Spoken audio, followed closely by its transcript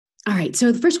All right.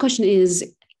 So the first question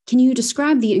is, can you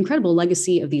describe the incredible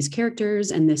legacy of these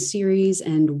characters and this series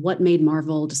and what made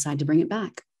Marvel decide to bring it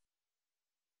back?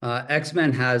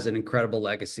 X-Men has an incredible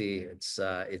legacy. It's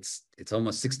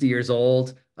almost 60 years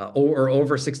old, or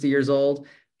over 60 years old.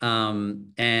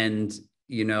 And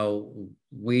you know,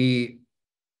 we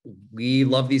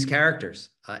love these characters.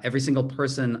 Every single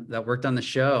person that worked on the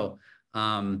show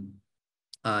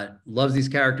loves these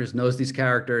characters, knows these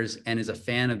characters, and is a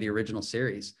fan of the original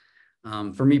series.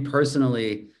 For me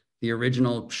personally, the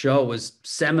original show was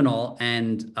seminal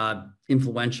and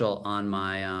influential on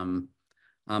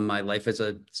my life as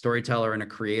a storyteller and a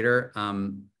creator.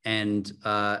 And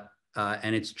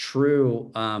it's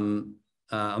true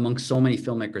among so many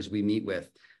filmmakers we meet with,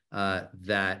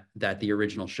 that the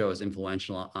original show is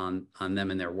influential on them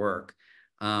and their work.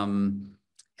 And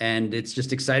it's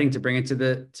just exciting to bring it to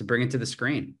the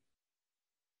screen.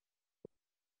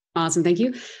 Awesome. Thank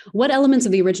you. What elements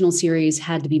of the original series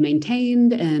had to be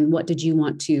maintained, and what did you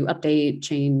want to update,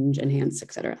 change, enhance,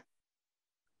 etc.?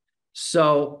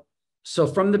 So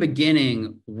from the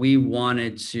beginning, we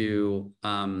wanted to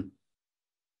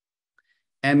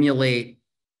emulate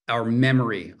our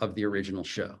memory of the original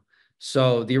show.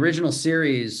 So the original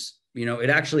series, it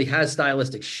actually has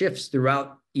stylistic shifts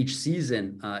throughout each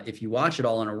season, if you watch it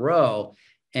all in a row.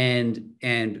 And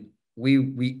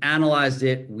we analyzed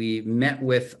it. We met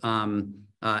with Eric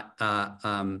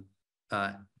and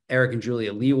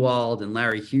Julia Leewald and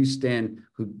Larry Houston,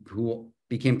 who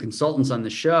became consultants on the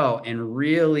show, and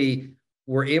really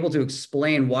were able to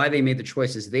explain why they made the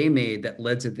choices they made that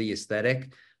led to the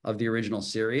aesthetic of the original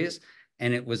series.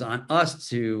 And it was on us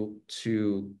to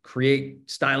create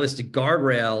stylistic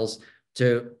guardrails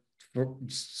so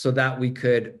that we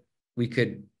could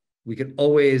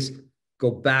always go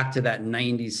back to that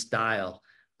 90s style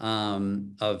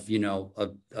of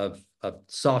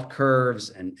soft curves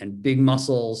and big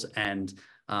muscles and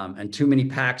too many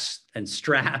packs and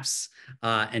straps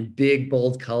and big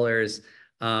bold colors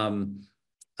that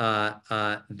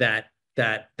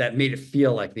made it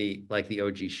feel like the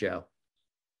OG show.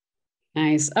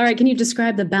 Nice. All right. Can you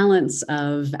describe the balance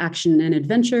of action and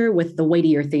adventure with the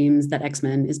weightier themes that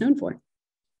X-Men is known for?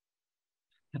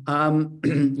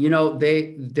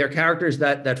 They're characters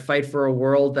that fight for a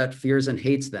world that fears and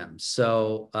hates them.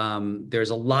 So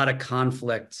there's a lot of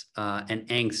conflict and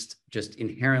angst just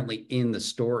inherently in the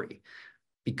story,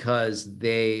 because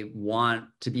they want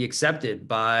to be accepted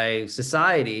by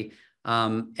society,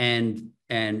 and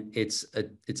it's a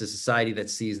society that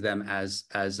sees them as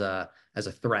a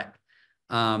threat.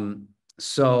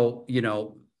 So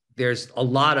there's a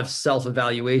lot of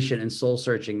self-evaluation and soul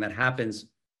searching that happens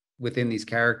within these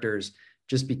characters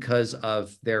just because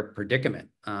of their predicament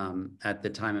at the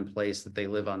time and place that they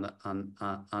live on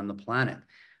the planet.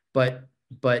 But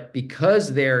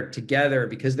because they're together,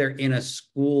 because they're in a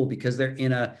school, because they're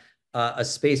in a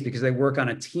space, because they work on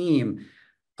a team,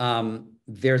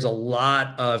 there's a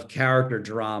lot of character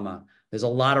drama. There's a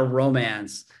lot of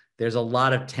romance. There's a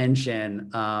lot of tension,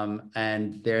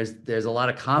 and there's a lot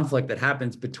of conflict that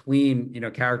happens between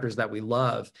characters that we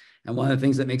love. And one of the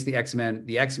things that makes the X-Men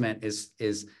is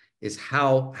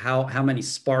how many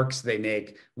sparks they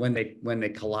make when they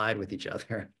collide with each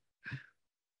other.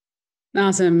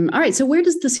 Awesome. All right. So where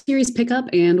does the series pick up,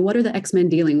 and what are the X-Men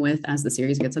dealing with as the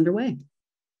series gets underway?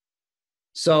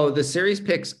 So the series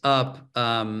picks up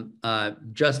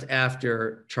just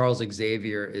after Charles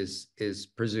Xavier is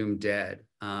presumed dead.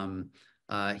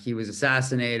 He was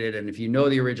assassinated, and if you know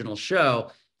the original show,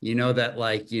 you know that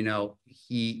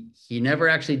he never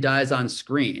actually dies on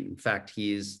screen. In fact,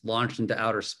 he's launched into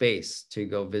outer space to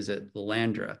go visit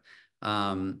Lilandra,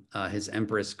 his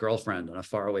Empress girlfriend on a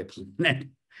faraway planet,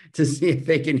 to see if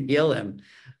they can heal him.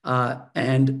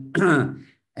 And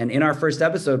in our first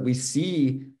episode, we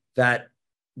see that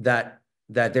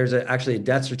there's actually a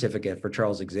death certificate for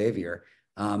Charles Xavier,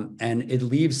 and it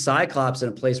leaves Cyclops in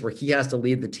a place where he has to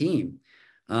lead the team,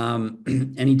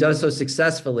 and he does so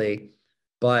successfully.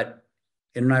 But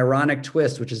in an ironic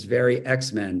twist, which is very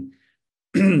X-Men,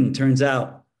 turns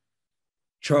out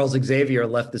Charles Xavier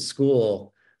left the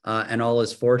school and all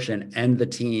his fortune and the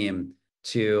team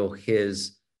to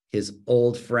his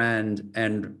old friend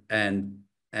and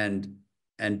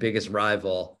biggest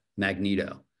rival,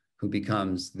 Magneto, who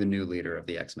becomes the new leader of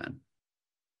the X-Men.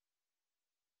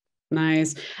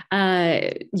 Nice.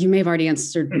 You may have already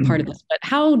answered part of this, but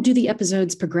how do the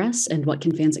episodes progress, and what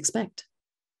can fans expect?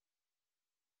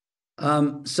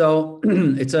 So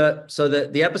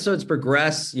the episodes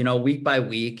progress, week by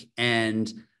week,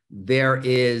 and there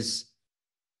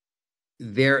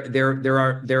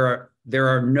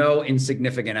are no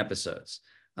insignificant episodes.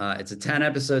 It's a 10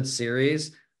 episode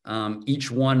series.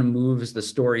 Each one moves the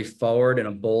story forward in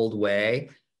a bold way.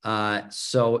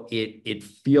 So it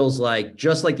feels like,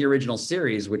 just like the original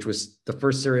series, which was the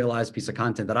first serialized piece of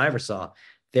content that I ever saw,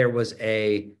 there was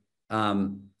a,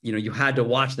 you had to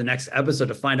watch the next episode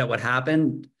to find out what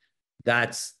happened.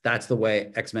 That's the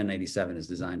way X-Men 97 is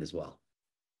designed as well.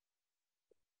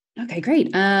 Okay,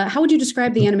 great. How would you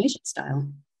describe the animation style?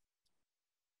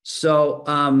 So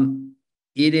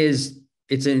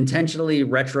it's an intentionally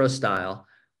retro style.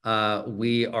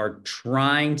 We are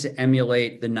trying to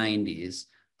emulate the 90s.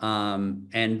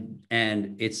 And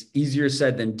it's easier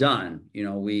said than done.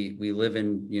 We live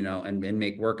in, and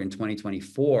make work in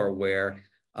 2024 where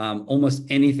almost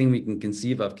anything we can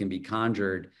conceive of can be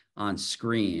conjured on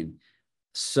screen.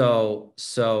 So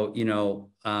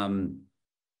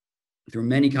through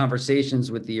many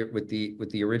conversations with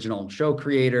the original show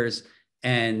creators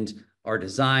and our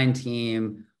design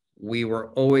team, we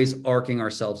were always arcing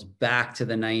ourselves back to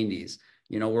the 90s.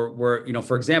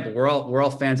 For example, we're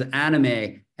all fans of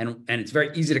anime, and it's very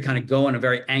easy to kind of go in a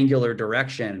very angular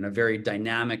direction and a very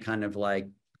dynamic kind of like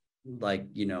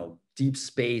deep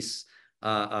space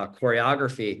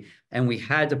choreography. And we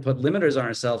had to put limiters on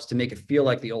ourselves to make it feel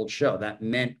like the old show. That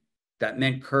meant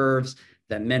curves,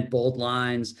 that meant bold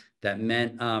lines, that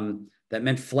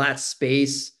meant flat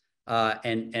space,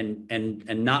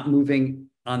 and not moving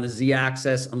on the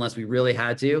Z-axis unless we really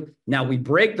had to. Now we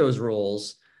break those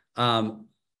rules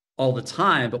all the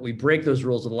time, but we break those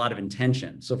rules with a lot of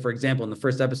intention. So for example, in the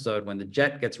first episode, when the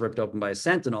jet gets ripped open by a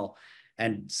Sentinel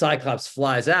and Cyclops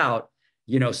flies out,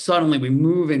 suddenly we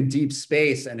move in deep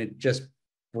space, and it just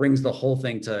brings the whole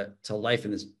thing to life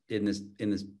in this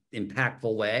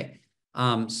impactful way.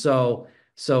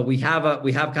 So we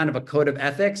have kind of a code of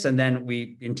ethics, and then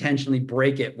we intentionally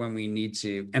break it when we need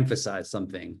to emphasize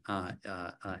something to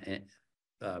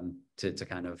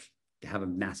kind of have a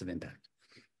massive impact.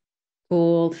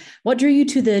 Cool. What drew you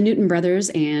to the Newton brothers,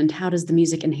 and how does the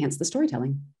music enhance the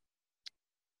storytelling?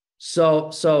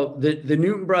 So the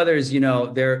Newton brothers,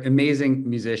 they're amazing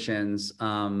musicians.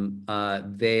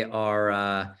 They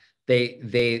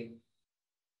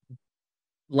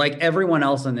like everyone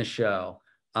else on this show,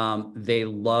 they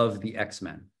love the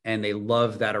X-Men, and they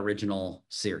love that original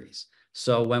series.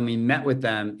 So when we met with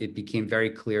them, it became very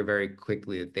clear very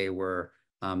quickly that they were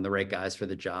the right guys for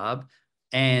the job.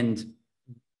 And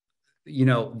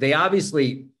they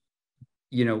obviously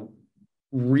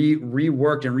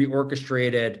reworked and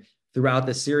reorchestrated throughout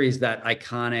the series that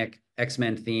iconic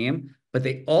X-Men theme, but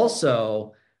they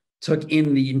also took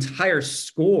in the entire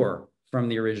score from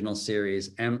the original series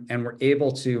and were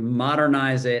able to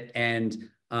modernize it and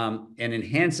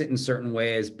enhance it in certain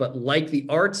ways. But like the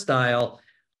art style,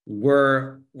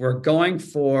 we're going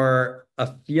for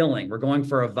a feeling, we're going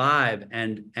for a vibe,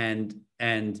 and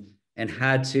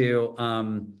had to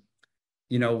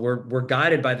we're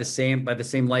guided by the same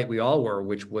light we all were,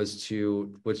 which was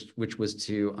to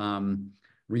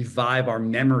revive our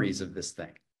memories of this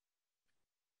thing.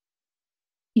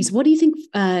 What do you think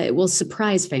will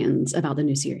surprise fans about the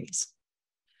new series?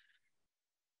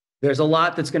 There's a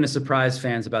lot that's going to surprise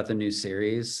fans about the new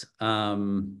series.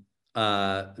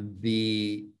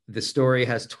 The story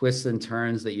has twists and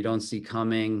turns that you don't see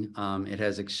coming. It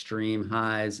has extreme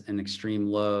highs and extreme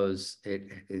lows.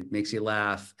 It makes you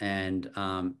laugh, and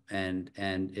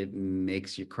it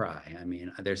makes you cry. I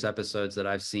mean, there's episodes that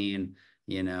I've seen,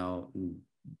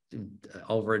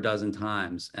 over a dozen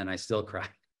times, and I still cry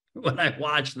when I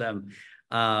watch them.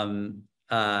 So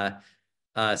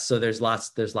there's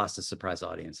lots to surprise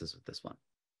audiences with this one.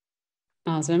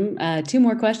 Awesome. 2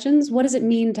 more questions. What does it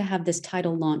mean to have this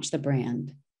title launch the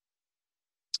brand?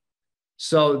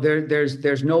 So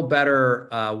there's no better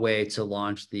way to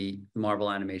launch the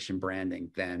Marvel animation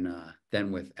branding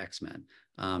than with X-Men.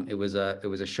 It was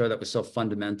a show that was so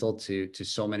fundamental to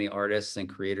so many artists and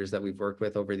creators that we've worked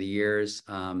with over the years.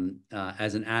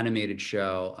 As an animated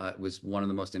show, it was one of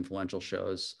the most influential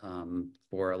shows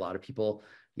for a lot of people,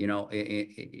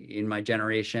 in my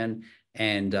generation.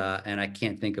 And I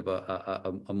can't think of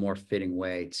a more fitting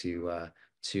way to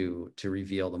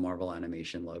reveal the Marvel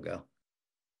animation logo.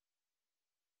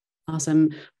 Awesome.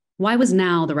 Why was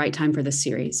now the right time for this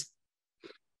series?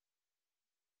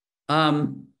 I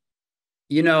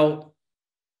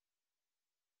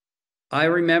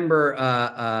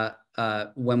remember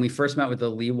when we first met with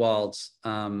the Leewalds,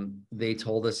 they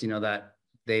told us, that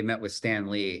they met with Stan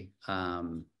Lee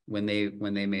when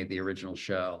they made the original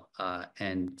show,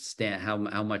 and Stan,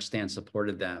 how much Stan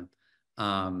supported them,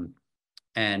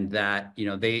 and that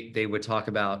they would talk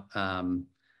about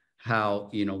how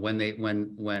when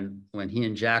he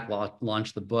and Jack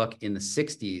launched the book in the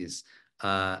 60s,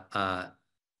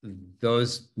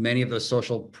 many of those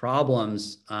social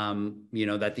problems,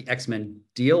 that the X-Men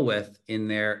deal with in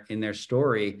their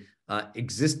story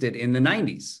existed in the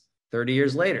 90s, 30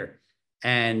 years later.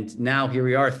 And now here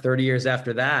we are 30 years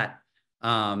after that.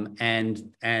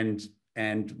 And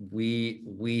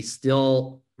we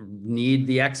still need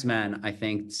the X-Men, I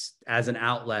think, as an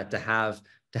outlet to have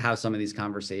some of these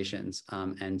conversations,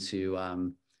 and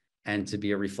to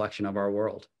be a reflection of our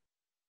world.